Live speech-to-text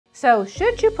So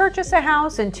should you purchase a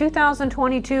house in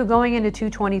 2022 going into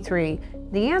 2023?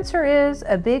 The answer is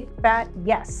a big fat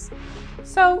yes.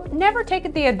 So never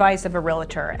take the advice of a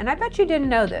realtor. And I bet you didn't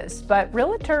know this, but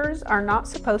realtors are not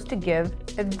supposed to give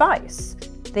advice.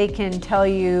 They can tell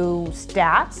you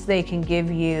stats, they can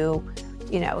give you,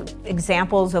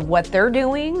 examples of what they're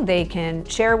doing. They can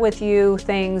share with you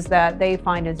things that they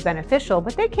find is beneficial,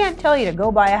 but they can't tell you to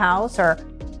go buy a house or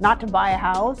not to buy a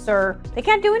house, or they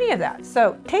can't do any of that.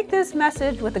 So take this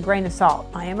message with a grain of salt.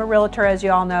 I am a realtor, as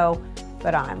you all know,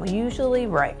 but I'm usually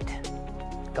right.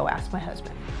 Go ask my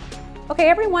husband.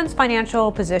 Okay, everyone's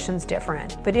financial position's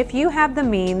different, but if you have the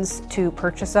means to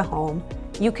purchase a home,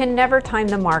 you can never time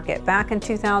the market. Back in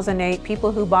 2008,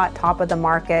 people who bought top of the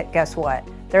market, guess what?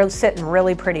 They're sitting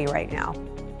really pretty right now.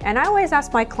 And I always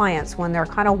ask my clients when they're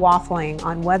kind of waffling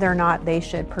on whether or not they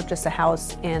should purchase a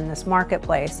house in this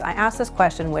marketplace, I ask this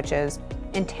question, which is,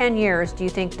 in 10 years, do you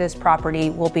think this property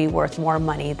will be worth more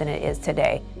money than it is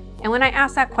today? And when I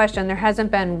ask that question, there hasn't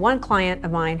been one client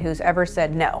of mine who's ever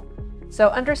said no. So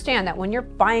understand that when you're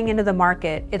buying into the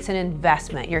market, it's an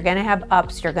investment. You're gonna have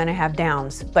ups, you're gonna have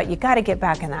downs, but you gotta get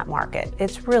back in that market.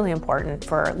 It's really important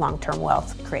for long-term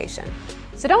wealth creation.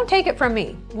 So don't take it from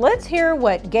me. Let's hear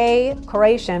what Gay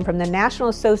Koration from the National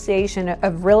Association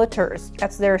of Realtors,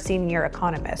 that's their senior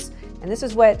economist, and this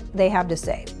is what they have to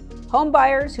say. Home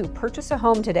buyers who purchase a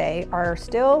home today are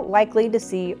still likely to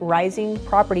see rising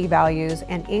property values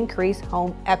and increased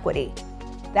home equity.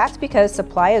 That's because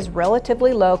supply is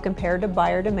relatively low compared to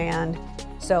buyer demand,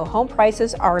 so home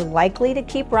prices are likely to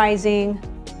keep rising,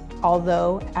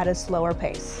 although at a slower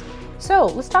pace. So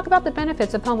let's talk about the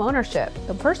benefits of home ownership.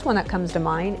 The first one that comes to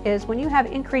mind is when you have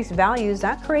increased values,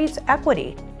 that creates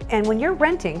equity. And when you're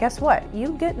renting, guess what? You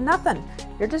get nothing.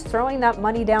 You're just throwing that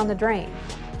money down the drain.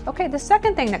 Okay, the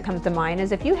second thing that comes to mind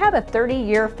is if you have a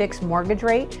 30-year fixed mortgage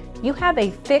rate, you have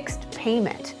a fixed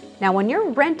payment. Now, when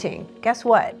you're renting, guess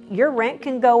what? Your rent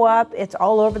can go up, it's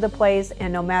all over the place,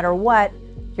 and no matter what,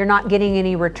 you're not getting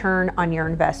any return on your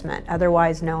investment,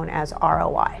 otherwise known as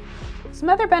ROI. Some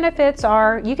other benefits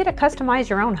are you get to customize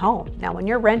your own home. Now, when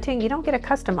you're renting, you don't get to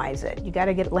customize it. You got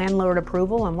to get landlord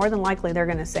approval, and more than likely they're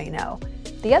going to say no.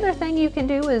 The other thing you can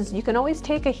do is you can always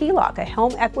take a HELOC, a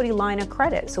home equity line of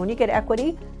credit. So when you get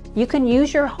equity, you can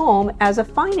use your home as a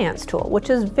finance tool, which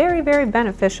is very, very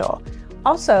beneficial.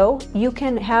 Also, you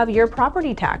can have your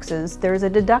property taxes. There's a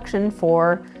deduction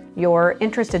for your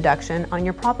interest deduction on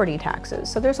your property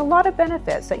taxes. So there's a lot of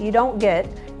benefits that you don't get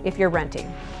if you're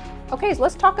renting. Okay, so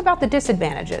let's talk about the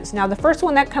disadvantages. Now, the first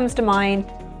one that comes to mind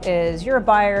is you're a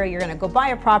buyer, you're gonna go buy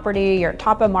a property, you're at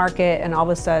top of market, and all of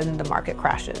a sudden the market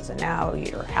crashes, and now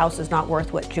your house is not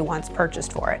worth what you once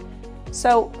purchased for it.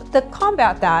 So to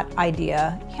combat that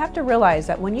idea, you have to realize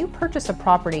that when you purchase a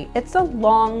property, it's a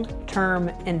long-term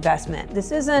investment.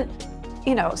 This isn't,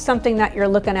 something that you're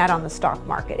looking at on the stock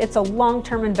market. It's a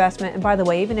long-term investment. And by the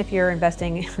way, even if you're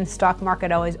investing in the stock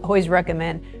market, I always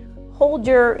recommend hold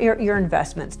your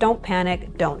investments. Don't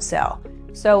panic, don't sell.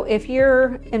 So if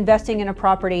you're investing in a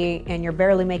property and you're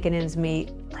barely making ends meet,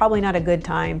 probably not a good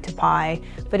time to buy.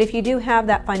 But if you do have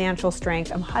that financial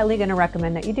strength, I'm highly going to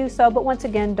recommend that you do so. But once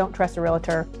again, don't trust a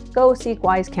realtor. Go seek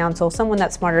wise counsel, someone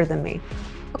that's smarter than me.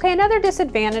 Okay, another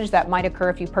disadvantage that might occur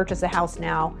if you purchase a house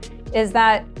now is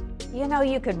that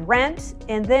you could rent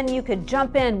and then you could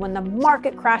jump in when the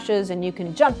market crashes, and you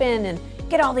can jump in and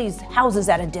get all these houses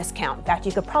at a discount. In fact,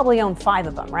 you could probably own 5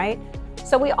 of them, right?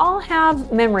 So we all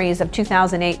have memories of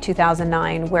 2008,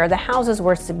 2009, where the houses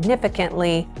were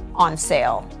significantly on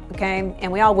sale, okay?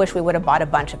 And we all wish we would have bought a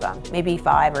bunch of them, maybe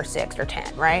 5 or 6 or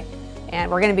 10, right? And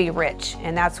we're gonna be rich,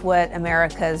 and that's what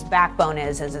America's backbone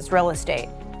is it's real estate.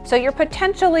 So you're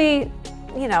potentially,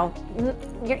 you're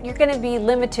gonna be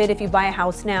limited if you buy a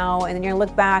house now, and then you're gonna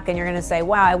look back and you're gonna say,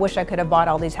 wow, I wish I could have bought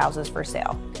all these houses for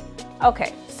sale.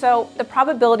 Okay, so the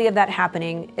probability of that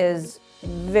happening is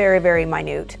very, very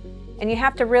minute. And you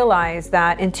have to realize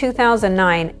that in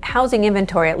 2009, housing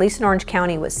inventory, at least in Orange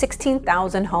County, was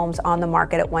 16,000 homes on the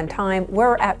market at one time.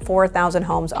 We're at 4,000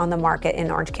 homes on the market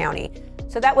in Orange County.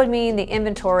 So that would mean the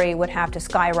inventory would have to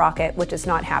skyrocket, which is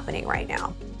not happening right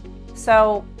now.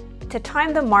 So to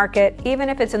time the market, even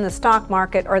if it's in the stock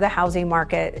market or the housing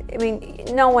market,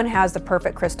 no one has the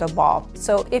perfect crystal ball.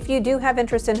 So if you do have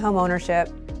interest in home ownership,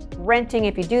 renting,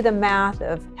 if you do the math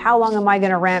of how long am I going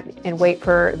to rent and wait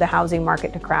for the housing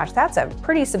market to crash, that's a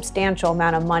pretty substantial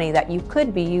amount of money that you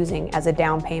could be using as a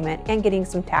down payment and getting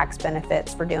some tax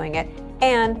benefits for doing it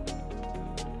and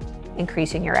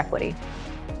increasing your equity.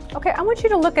 Okay, I want you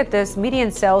to look at this median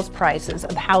sales prices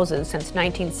of houses since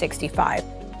 1965.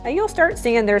 Now you'll start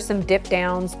seeing there's some dip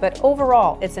downs, but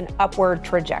overall it's an upward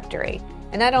trajectory.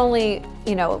 And that only,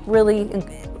 really,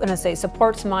 I'm gonna say,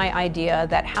 supports my idea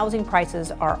that housing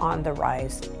prices are on the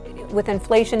rise. With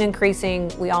inflation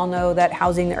increasing, we all know that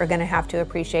housing are gonna have to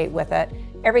appreciate with it.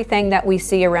 Everything that we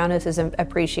see around us is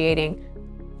appreciating.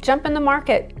 Jump in the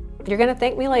market. You're gonna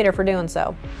thank me later for doing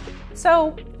so.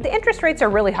 So the interest rates are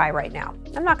really high right now.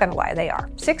 I'm not gonna lie, they are.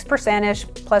 6%-ish,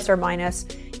 plus or minus.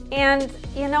 And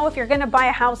if you're gonna buy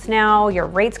a house now, your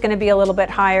rate's gonna be a little bit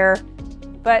higher.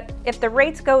 But if the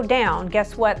rates go down,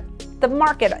 guess what? The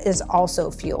market is also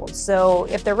fueled. So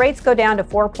if the rates go down to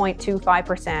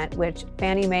 4.25%, which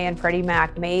Fannie Mae and Freddie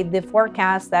Mac made the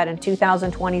forecast that in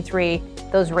 2023,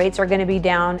 those rates are gonna be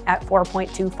down at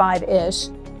 4.25-ish,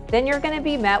 then you're gonna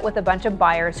be met with a bunch of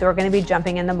buyers who are gonna be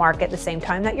jumping in the market at the same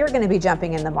time that you're gonna be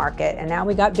jumping in the market. And now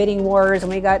we got bidding wars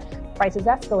and we got prices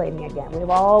escalating again. We've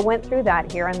all went through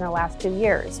that here in the last 2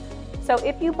 years. So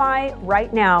if you buy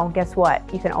right now, guess what?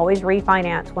 You can always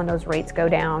refinance when those rates go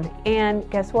down. And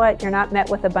guess what? You're not met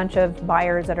with a bunch of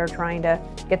buyers that are trying to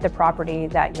get the property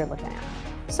that you're looking at.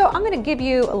 So I'm gonna give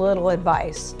you a little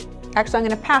advice. Actually, I'm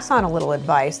gonna pass on a little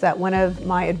advice that one of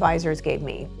my advisors gave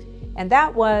me. And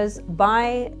that was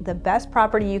buy the best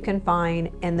property you can find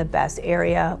in the best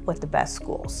area with the best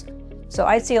schools. So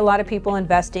I see a lot of people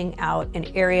investing out in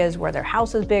areas where their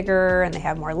house is bigger and they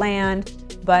have more land,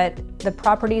 but the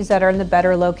properties that are in the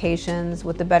better locations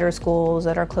with the better schools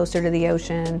that are closer to the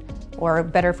ocean or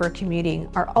better for commuting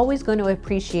are always going to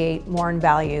appreciate more in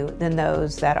value than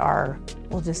those that are,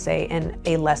 we'll just say, in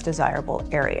a less desirable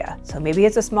area. So maybe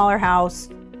it's a smaller house,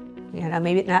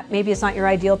 maybe it's not your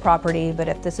ideal property, but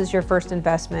if this is your first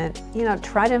investment,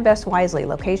 try to invest wisely.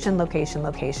 Location, location,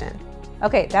 location.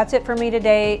 Okay, that's it for me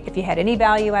today. If you had any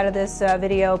value out of this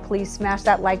video, please smash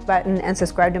that like button and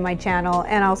subscribe to my channel,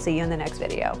 and I'll see you in the next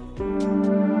video.